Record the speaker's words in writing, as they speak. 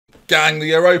Gang, the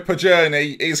Europa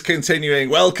journey is continuing.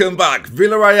 Welcome back.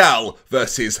 Villarreal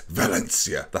versus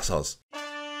Valencia. That's us.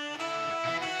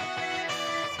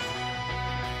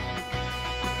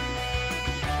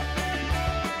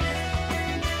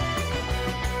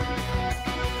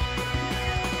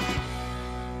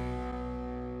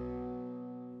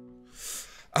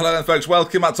 Hello then folks,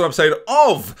 welcome back to an episode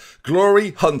of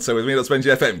Glory Hunter with me,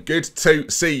 DoctorBenjyFM. Good to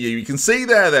see you. You can see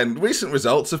there then, recent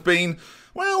results have been,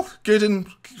 well, good and...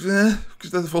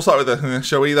 we'll start with the,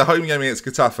 shall we? The home game against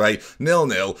Getafe,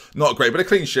 0-0. Not great, but a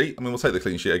clean sheet. I mean, we'll take the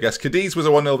clean sheet, I guess. Cadiz was a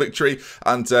 1-0 victory,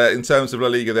 and in terms of La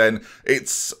Liga then,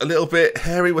 it's a little bit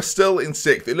hairy. We're still in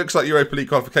 6th. It looks like Europa League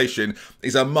qualification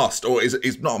is a must, or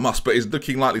is not a must, but is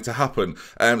looking likely to happen.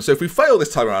 So if we fail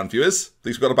this time around, viewers, at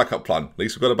least we've got a backup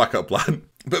plan.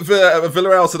 But for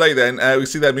Villarreal today then, we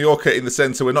see there Mallorca in the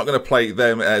centre. We're not going to play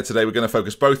them today. We're going to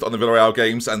focus both on the Villarreal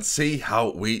games and see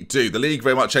how we do. The league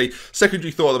very much a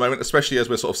secondary thought at the moment, especially as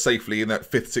we're sort of safely in that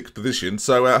 5th, 6th position.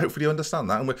 So hopefully you understand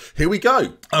that. And here we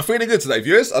go. I'm feeling good today,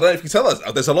 viewers. I don't know if you can tell us.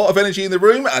 There's a lot of energy in the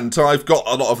room and I've got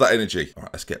a lot of that energy. All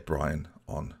right, let's get Brian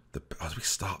on. As we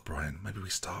start Brian, maybe we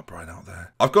start Brian out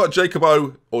there. I've got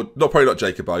Jacobo, or probably not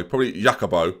Jacobo, probably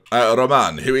Jacobo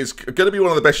Roman, who is going to be one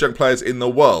of the best young players in the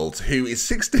world, who is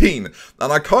 16,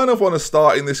 and I kind of want to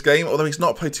start in this game, although he's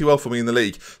not played too well for me in the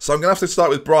league. So I'm going to have to start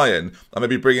with Brian and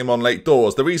maybe bring him on late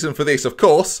doors. The reason for this, of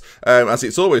course, as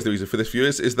it's always the reason for this,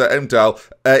 viewers, is that Dell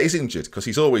is injured, because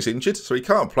he's always injured, so he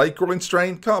can't play. Groin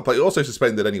strain, can't play. Also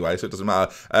suspended anyway, so it doesn't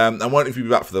matter. And won't even be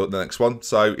back for the next one,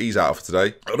 so he's out for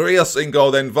today. Rios in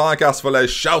goal then, Vargas, Velez,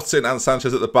 Shoutin and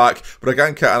Sanchez at the back,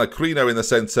 Braganca and Aquino in the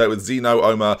centre with Zeno,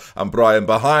 Omar and Brian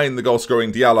behind the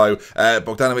goal-scoring Diallo.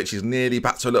 Bogdanovic is nearly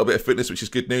back to a little bit of fitness, which is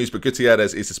good news, but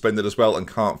Gutierrez is suspended as well and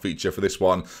can't feature for this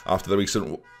one after the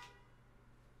recent...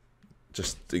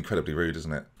 Just incredibly rude,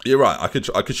 isn't it? You're right, I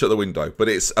could shut the window, but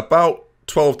it's about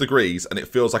 12 degrees and it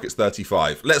feels like it's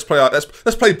 35. Let's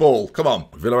play ball. Come on.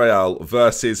 Villarreal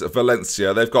versus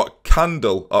Valencia. They've got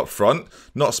Candle up front,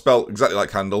 not spelt exactly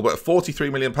like Candle, but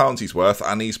 £43 million he's worth,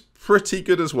 and he's pretty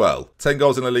good as well. 10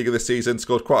 goals in La Liga this season,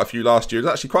 scored quite a few last year. He's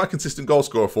actually quite a consistent goal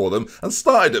scorer for them, and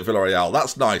started at Villarreal.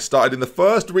 That's nice. Started in the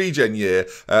first regen year.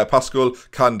 Pascal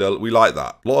Candle, we like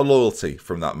that. A lot of loyalty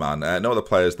from that man. No other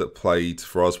players that played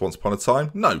for us once upon a time?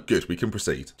 No, good. We can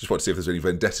proceed. Just want to see if there's any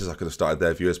vendettas I could have started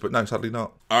there, viewers, but no, sadly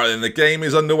not. All right, then the game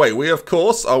is underway. We, of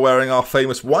course, are wearing our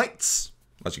famous whites.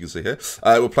 As you can see here,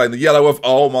 we're playing the yellow of,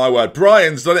 oh my word,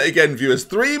 Brian's done it again, viewers.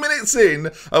 3 minutes in,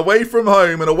 away from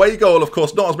home, an away goal, of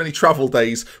course, not as many travel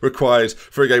days required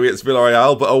for a game against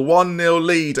Villarreal, but a 1-0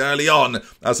 lead early on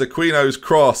as Aquino's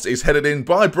cross is headed in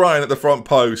by Brian at the front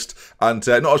post, and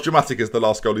not as dramatic as the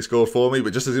last goal he scored for me,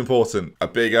 but just as important. A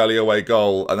big early away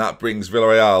goal, and that brings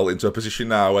Villarreal into a position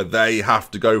now where they have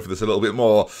to go for this a little bit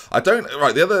more. Right,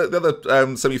 the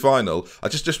other semi-final, I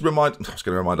was going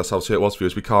to remind ourselves who it was,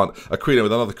 viewers, we can't. Aquino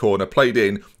with another corner, played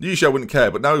in. Usually I wouldn't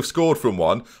care, but now we've scored from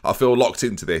one, I feel locked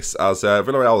into this as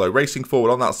Villarreal, though, racing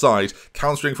forward on that side,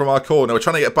 countering from our corner. We're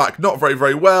trying to get back, not very,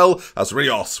 very well, as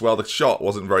Rios, well, the shot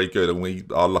wasn't very good, and we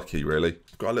are lucky, really.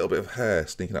 Got a little bit of hair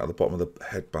sneaking out of the bottom of the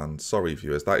headband. Sorry,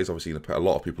 viewers. That is obviously going to put a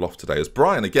lot of people off today. As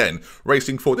Brian, again,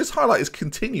 racing forward. This highlight is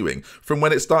continuing from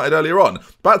when it started earlier on.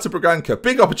 Back to Braganca.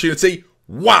 Big opportunity.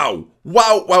 Wow.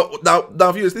 Wow.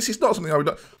 Now, viewers, this is not something I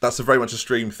would... That's very much a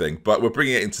stream thing, but we're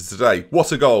bringing it into today.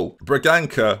 What a goal.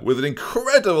 Braganca with an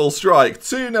incredible strike.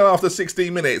 2-0 after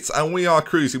 16 minutes, and we are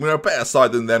cruising. We're a better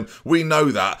side than them. We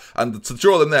know that. And to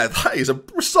draw them there, that is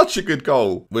such a good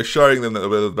goal. We're showing them that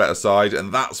we're the better side,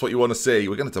 and that's what you want to see.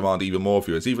 We're going to demand even more,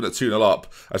 viewers, even at 2-0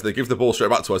 up, as they give the ball straight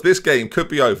back to us. This game could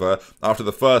be over after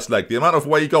the first leg. The amount of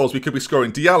away goals we could be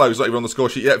scoring. Diallo's not even on the score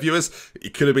sheet yet, viewers.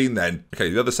 It could have been then.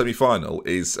 Okay, the other semi-final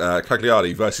is...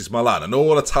 Cagliari versus Milan, an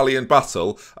all-Italian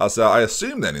battle, as I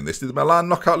assume then in this, did Milan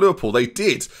knock out Liverpool? They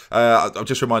did. I'm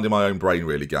just reminding my own brain,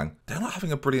 really, gang. They're not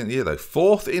having a brilliant year, though.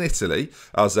 4th in Italy,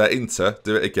 as Inter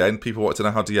do it again. People want to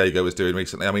know how Diego was doing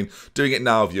recently. I mean, doing it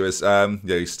now, viewers, yeah,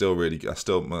 he's still really good.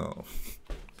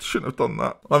 Shouldn't have done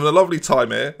that. I'm having a lovely time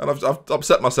here, and I've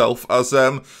upset myself as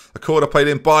a corner played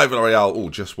in by Villarreal. Oh,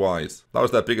 just wide. That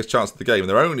was their biggest chance of the game, and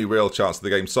their only real chance of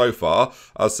the game so far,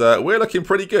 as we're looking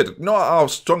pretty good. Not our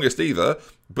strongest either,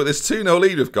 but this 2-0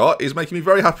 lead we've got is making me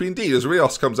very happy indeed as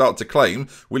Rios comes out to claim.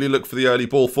 Will he look for the early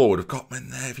ball forward? We've got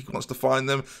men there if he wants to find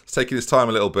them. It's taking his time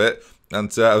a little bit. And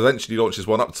eventually launches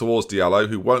one up towards Diallo,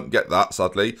 who won't get that,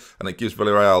 sadly. And it gives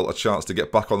Villarreal a chance to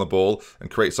get back on the ball and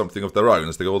create something of their own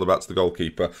as they go all the way back to the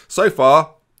goalkeeper. So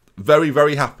far, very,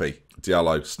 very happy.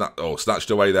 Diallo snatched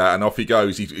away there, and off he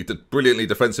goes. He did brilliantly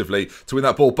defensively to win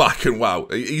that ball back, and wow,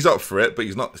 he's up for it, but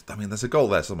he's not. I mean, there's a goal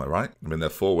there somewhere, right? I mean, they're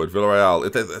forward. Villarreal.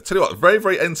 I tell you what, very,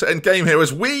 very end-to-end game here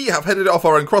as we have headed it off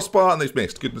our own crossbar, and they've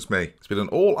missed. Goodness me. It's been an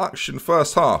all-action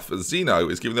first half as Zeno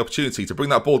is given the opportunity to bring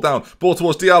that ball down. Ball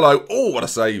towards Diallo. Oh, what a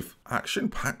save.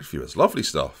 Action-packed, viewers. Lovely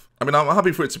stuff. I mean, I'm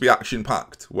happy for it to be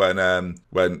action-packed when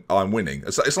I'm winning.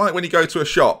 It's like when you go to a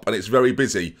shop and it's very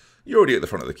busy. You're already at the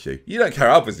front of the queue. You don't care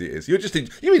how busy it is.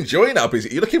 You're enjoying how busy.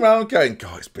 You're looking around going,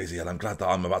 God, it's busy and I'm glad that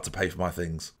I'm about to pay for my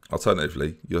things.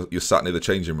 Alternatively, you're sat near the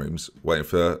changing rooms waiting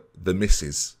for the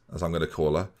missus, as I'm going to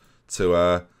call her,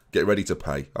 to get ready to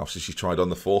pay after she's tried on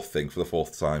the fourth thing for the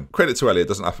fourth time. Credit to Ellie, it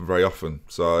doesn't happen very often.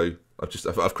 So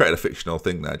I've created a fictional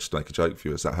thing there just to make a joke for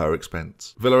you. It's at her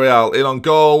expense. Villarreal in on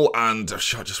goal and a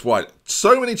shot just wide.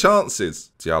 So many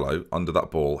chances. Diallo under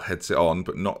that ball, heads it on,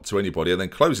 but not to anybody, and then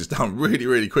closes down really,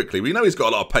 really quickly. We know he's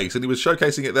got a lot of pace, and he was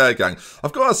showcasing it there, gang.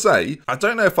 I've got to say, I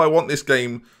don't know if I want this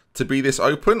game to be this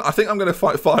open. I think I'm going to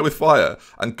fight fire with fire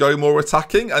and go more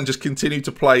attacking and just continue to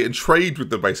play and trade with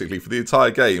them basically for the entire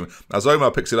game. As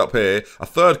Omar picks it up here, a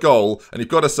third goal, and you've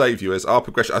got to say, viewers, our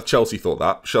progression. Chelsea thought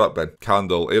that. Shut up, Ben.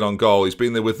 Candle in on goal. He's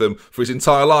been there with them for his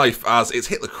entire life as it's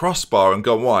hit the crossbar and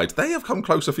gone wide. They have come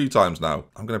close a few times now.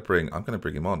 I'm going to bring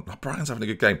him on. Oh, Brian's having a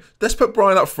good game. Let's put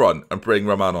Brian up front and bring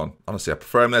Roman on. Honestly, I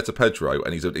prefer him there to Pedro,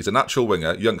 and he's a natural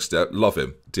winger, youngster. Love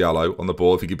him. Diallo on the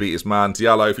ball. If he could beat his man,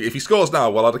 Diallo. If he scores now,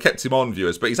 well, I'd have kept him on,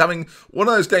 viewers. But he's having one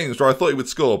of those games where I thought he would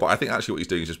score, but I think actually what he's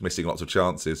doing is just missing lots of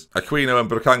chances. Aquino and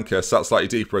Bracanca sat slightly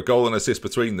deeper. A goal and assist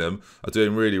between them are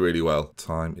doing really, really well.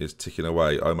 Time is ticking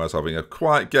away. Omar's having a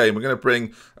quiet game. We're going to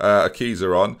bring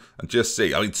Akiza on and just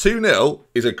see. I mean, 2-0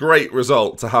 is a great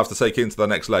result to have to take into the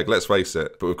next leg, let's face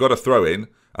it. But we've got a throw in.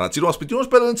 And do you know what's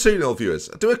better than 2-0, viewers?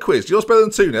 Do a quiz. Do you know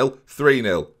what's better than 2-0?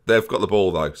 3-0. They've got the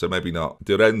ball, though, so maybe not.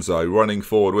 Lorenzo running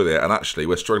forward with it, and actually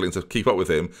we're struggling to keep up with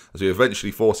him as we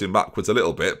eventually force him backwards a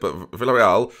little bit. But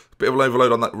Villarreal, a bit of an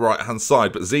overload on that right-hand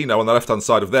side, but Zeno on the left-hand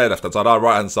side of their left-hand side, our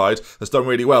right-hand side, has done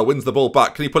really well. Wins the ball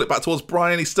back. Can he put it back towards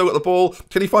Brian? He's still got the ball.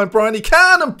 Can he find Brian? He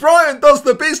can, and Brian does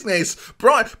the business.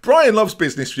 Brian loves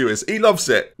business, viewers. He loves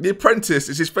it. The Apprentice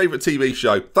is his favourite TV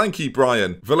show. Thank you,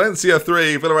 Brian. Valencia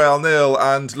 3, Villarreal 0,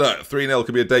 and look, 3-0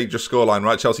 could be a dangerous scoreline,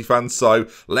 right, Chelsea fans? So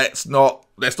let's not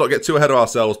get too ahead of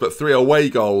ourselves, but 3 away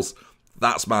goals,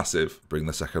 that's massive. Bring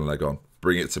the second leg on.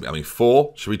 Bring it to me. I mean,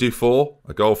 4. Should we do 4?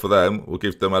 A goal for them will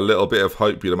give them a little bit of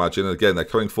hope, you'd imagine. And again, they're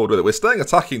coming forward with it. We're staying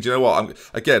attacking. Do you know what?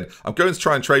 I'm going to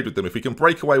try and trade with them. If we can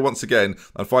break away once again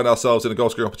and find ourselves in a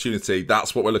goal-scoring opportunity,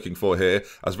 that's what we're looking for here.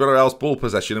 As Villarreal's ball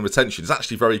possession and retention is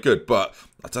actually very good, but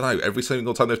I don't know, every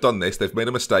single time they've done this, they've made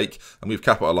a mistake and we've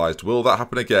capitalised. Will that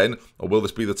happen again, or will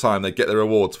this be the time they get their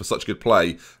rewards for such good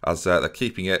play as they're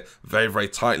keeping it very, very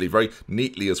tightly, very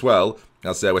neatly as well?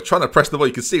 As we're trying to press the ball,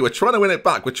 you can see we're trying to win it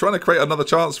back. We're trying to create another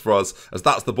chance for us, as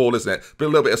that's the ball, isn't it? But a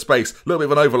little bit of space, a little bit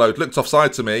of an overload. Looked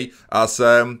offside to me, as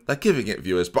they're giving it,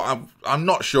 viewers, but I'm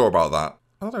not sure about that.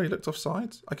 Oh no, he looked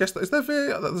offside. I guess, is there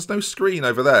VAR? There's no screen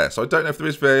over there, so I don't know if there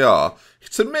is VAR.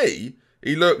 To me,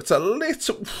 he looked a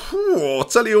little... I'll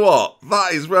tell you what,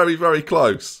 that is very, very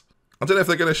close. I don't know if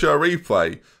they're going to show a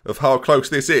replay of how close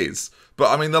this is,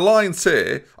 but I mean, the lines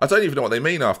here, I don't even know what they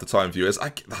mean half the time, viewers.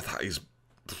 That is...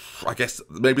 I guess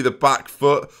maybe the back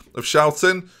foot of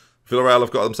Shelton. Villarreal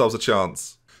have got themselves a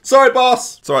chance. Sorry,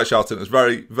 boss. It's all right, Shelton. It's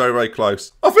very, very, very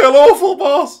close. I feel awful,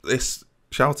 boss. This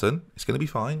Shelton, it's going to be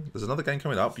fine. There's another game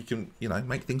coming up. You can,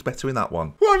 make things better in that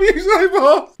one. What have you say,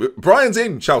 boss? Brian's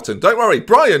in, Shelton. Don't worry.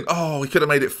 Brian. Oh, we could have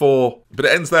made it 4. But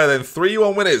it ends there then.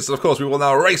 3-1 winners. Of course, we will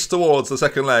now race towards the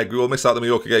second leg. We will miss out the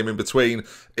Mallorca game in between.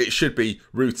 It should be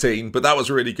routine, but that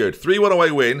was really good. 3-1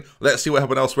 away win. Let's see what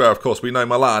happened elsewhere. Of course, we know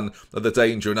Milan are the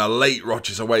danger, and a late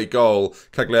Rodgers away goal.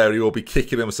 Cagliari will be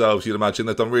kicking themselves, you'd imagine.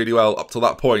 They've done really well up to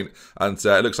that point, and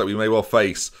it looks like we may well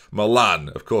face Milan,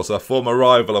 of course, a former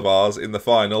rival of ours in the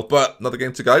final. But another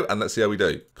game to go, and let's see how we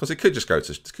do. Because it could just go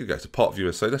to pot,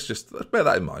 viewers, so let's bear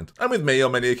that in mind. And with me,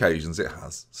 on many occasions, it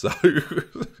has. So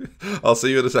I'll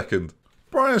see you in a second.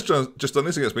 Brian's just done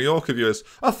this against Mallorca, viewers.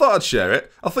 I thought I'd share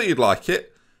it. I thought you'd like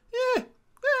it. Yeah,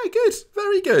 good.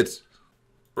 Very good.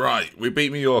 Right, we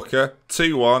beat Mallorca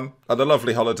 2-1. Had a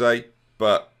lovely holiday,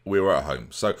 but we were at home.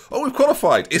 So, we've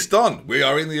qualified. It's done. We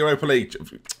are in the Europa League.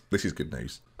 This is good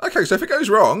news. Okay, so if it goes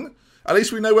wrong, at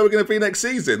least we know where we're going to be next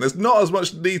season. There's not as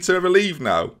much need to ever leave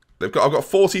now. I've got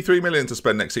 43 million to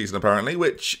spend next season apparently,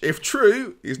 which, if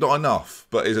true, is not enough,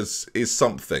 but is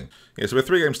something. Yeah, so we're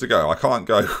 3 games to go. I can't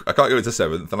go into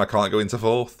 7th and I can't go into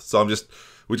 4th. So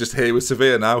we're just here with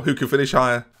Sevilla now. Who can finish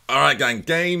higher? Alright gang,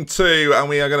 game 2, and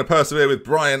we are going to persevere with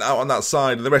Brian out on that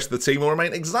side, and the rest of the team will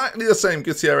remain exactly the same.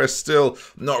 Gutierrez still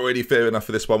not really fit enough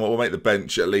for this one, but we'll make the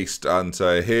bench at least, and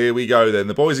here we go then.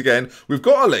 The boys again, we've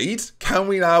got a lead. Can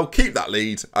we now keep that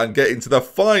lead and get into the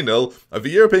final of the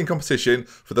European competition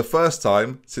for the first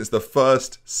time since the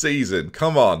first season?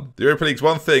 Come on. The Europa League's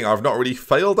one thing I've not really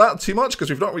failed at too much because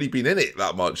we've not really been in it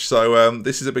that much, so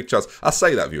this is a big chance. I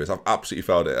say that, viewers, I've absolutely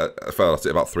failed at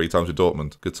it about 3 times with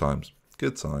Dortmund. Good times.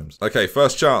 Good times. Okay,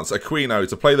 first chance, Aquino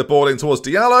to play the ball in towards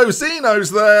Diallo. Zeno's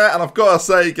there, and I've got to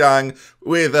say, gang,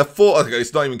 with a 4... Okay,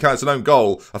 it's not even counted, it's an own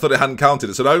goal. I thought it hadn't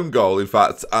counted. It's an own goal, in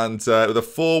fact, and with a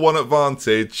 4-1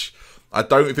 advantage, I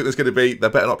don't think there's going to be... There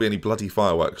better not be any bloody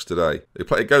fireworks today.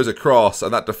 It goes across,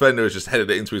 and that defender has just headed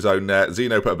it into his own net.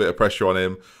 Zeno put a bit of pressure on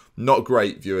him. Not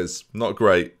great, viewers. Not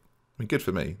great. I mean, good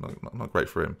for me. Not great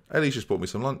for him. Ellie's just bought me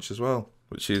some lunch as well,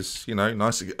 which is, you know,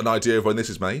 nice. An idea of when this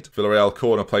is made. Villarreal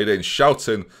corner played in.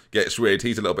 Shelton gets rid.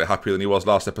 He's a little bit happier than he was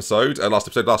last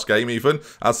game even.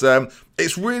 As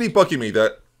it's really bugging me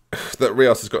that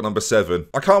Rios has got number 7.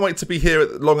 I can't wait to be here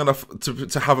long enough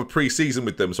to have a pre-season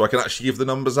with them so I can actually give the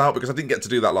numbers out, because I didn't get to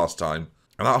do that last time.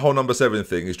 And that whole number 7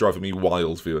 thing is driving me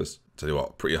wild, viewers. Tell you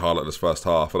what, pretty highlightless first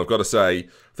half. And I've got to say,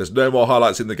 if there's no more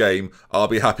highlights in the game, I'll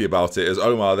be happy about it, as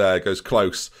Omar there goes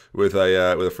close with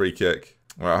a free kick.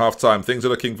 All right, half-time, things are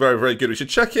looking very, very good. We should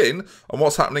check in on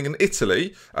what's happening in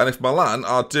Italy and if Milan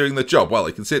are doing the job. Well,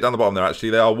 you can see it down the bottom there,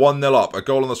 actually. They are 1-0 up, a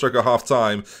goal on the stroke of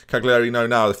half-time. Cagliari know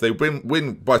now if they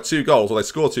win by 2 goals, or they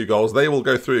score 2 goals, they will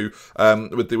go through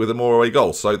with a more away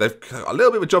goal. So they've got a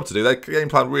little bit of a job to do. Their game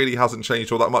plan really hasn't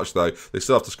changed all that much, though. They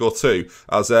still have to score 2.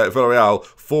 As Villarreal,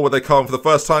 forward they come for the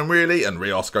first time, really, and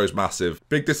Rios goes massive.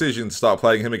 Big decision to start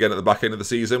playing him again at the back end of the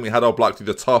season. We had our Black through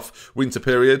the tough winter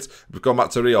period. We've gone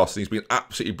back to Rios, and he's been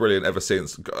absolutely brilliant ever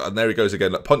since. And there he goes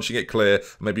again, like punching it clear,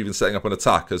 maybe even setting up an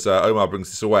attack as Omar brings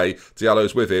this away.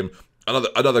 Diallo's with him.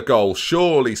 Another goal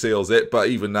surely seals it, but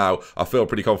even now I feel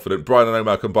pretty confident. Brian and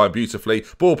Omar combined beautifully.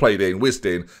 Ball played in, whizzed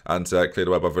in, and cleared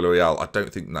away by Villarreal. I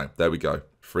don't think, no, there we go.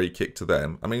 Free kick to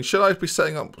them. I mean, should I be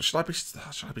setting up? Should I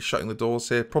be shutting the doors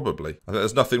here? Probably. I think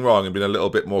there's nothing wrong in being a little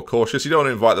bit more cautious. You don't want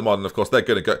to invite them on, and of course they're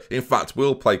going to go. In fact,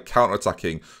 we'll play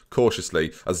counter-attacking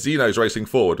cautiously as Zeno's racing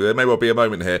forward. There may well be a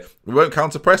moment here. We won't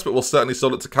counter-press, but we'll certainly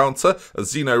stall it to counter.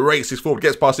 As Zeno races forward,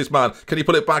 gets past this man. Can he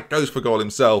pull it back? Goes for goal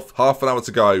himself. Half an hour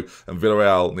to go, and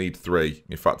Villarreal need 3.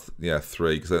 In fact, yeah,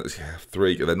 3. Because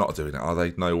 3. They're not doing it, are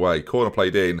they? No way. Corner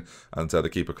played in, and the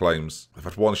keeper claims they've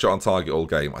had 1 shot on target all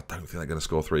game. I don't think they're going to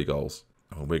score 3 goals.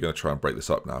 Oh, we're going to try and break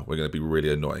this up now. We're going to be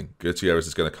really annoying. Gutierrez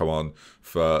is going to come on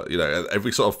for, you know,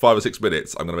 every sort of 5 or 6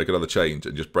 minutes. I'm going to make another change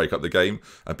and just break up the game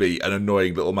and be an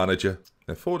annoying little manager.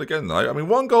 They're forward again, though. I mean,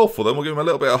 1 goal for them. We'll give them a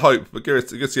little bit of hope. But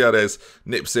Gutierrez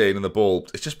nips in and the ball,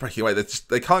 it's just breaking away.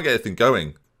 They can't get anything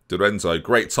going. Lorenzo,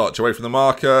 great touch away from the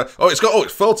marker.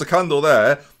 It's fell to Candle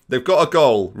there. They've got a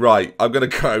goal. Right, I'm going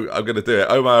to go. I'm going to do it.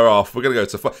 Omar off. We're going to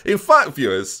go to... In fact,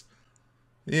 viewers...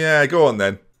 Yeah, go on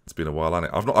then. It's been a while,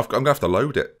 hasn't it? I'm going to have to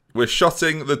load it. We're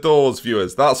shutting the doors,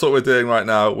 viewers. That's what we're doing right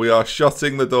now. We are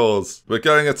shutting the doors. We're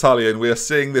going Italian. We are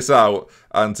seeing this out.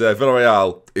 And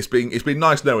Villarreal, it's been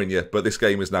nice knowing you, but this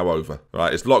game is now over.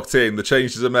 Right, it's locked in. The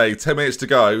changes are made. 10 minutes to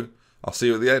go. I'll see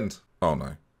you at the end. Oh,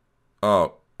 no.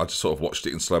 Oh, I just sort of watched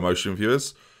it in slow motion,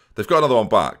 viewers. They've got another one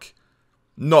back.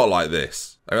 Not like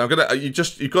this. I mean,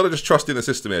 you've got to just trust in the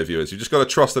system here, viewers. You've just got to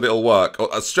trust that it'll work.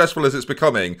 As stressful as it's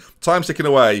becoming, time's ticking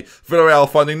away. Villarreal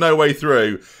finding no way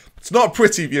through. It's not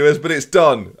pretty, viewers, but it's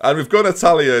done. And we've gone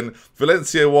Italian.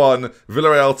 Valencia 1,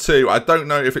 Villarreal 2. I don't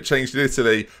know if it changed in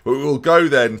Italy, but we will go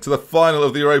then to the final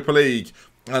of the Europa League.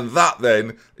 And that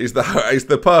then is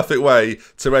the perfect way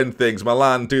to end things.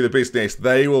 Milan do the business.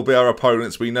 They will be our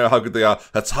opponents. We know how good they are.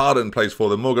 Hataren plays for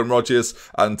them. Morgan Rogers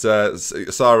and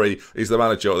Sari is the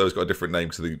manager. Although he's got a different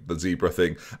name to the zebra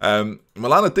thing.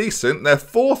 Milan are decent. They're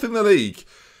 4th in the league.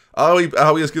 Are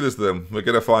we as good as them? We're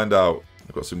going to find out.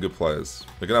 We've got some good players.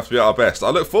 We're going to have to be at our best. I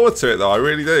look forward to it, though. I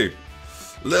really do.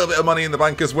 A little bit of money in the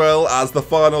bank as well as the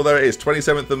final. There it is,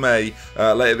 27th of May.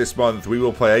 Later this month, we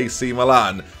will play AC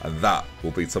Milan, and that will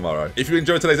be tomorrow. If you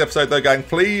enjoyed today's episode, though, gang,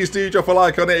 please do drop a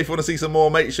like on it. If you want to see some more,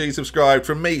 make sure you subscribe.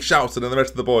 From me, Shelton, and the rest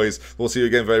of the boys, we'll see you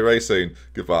again very, very soon.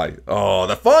 Goodbye. Oh,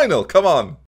 the final! Come on!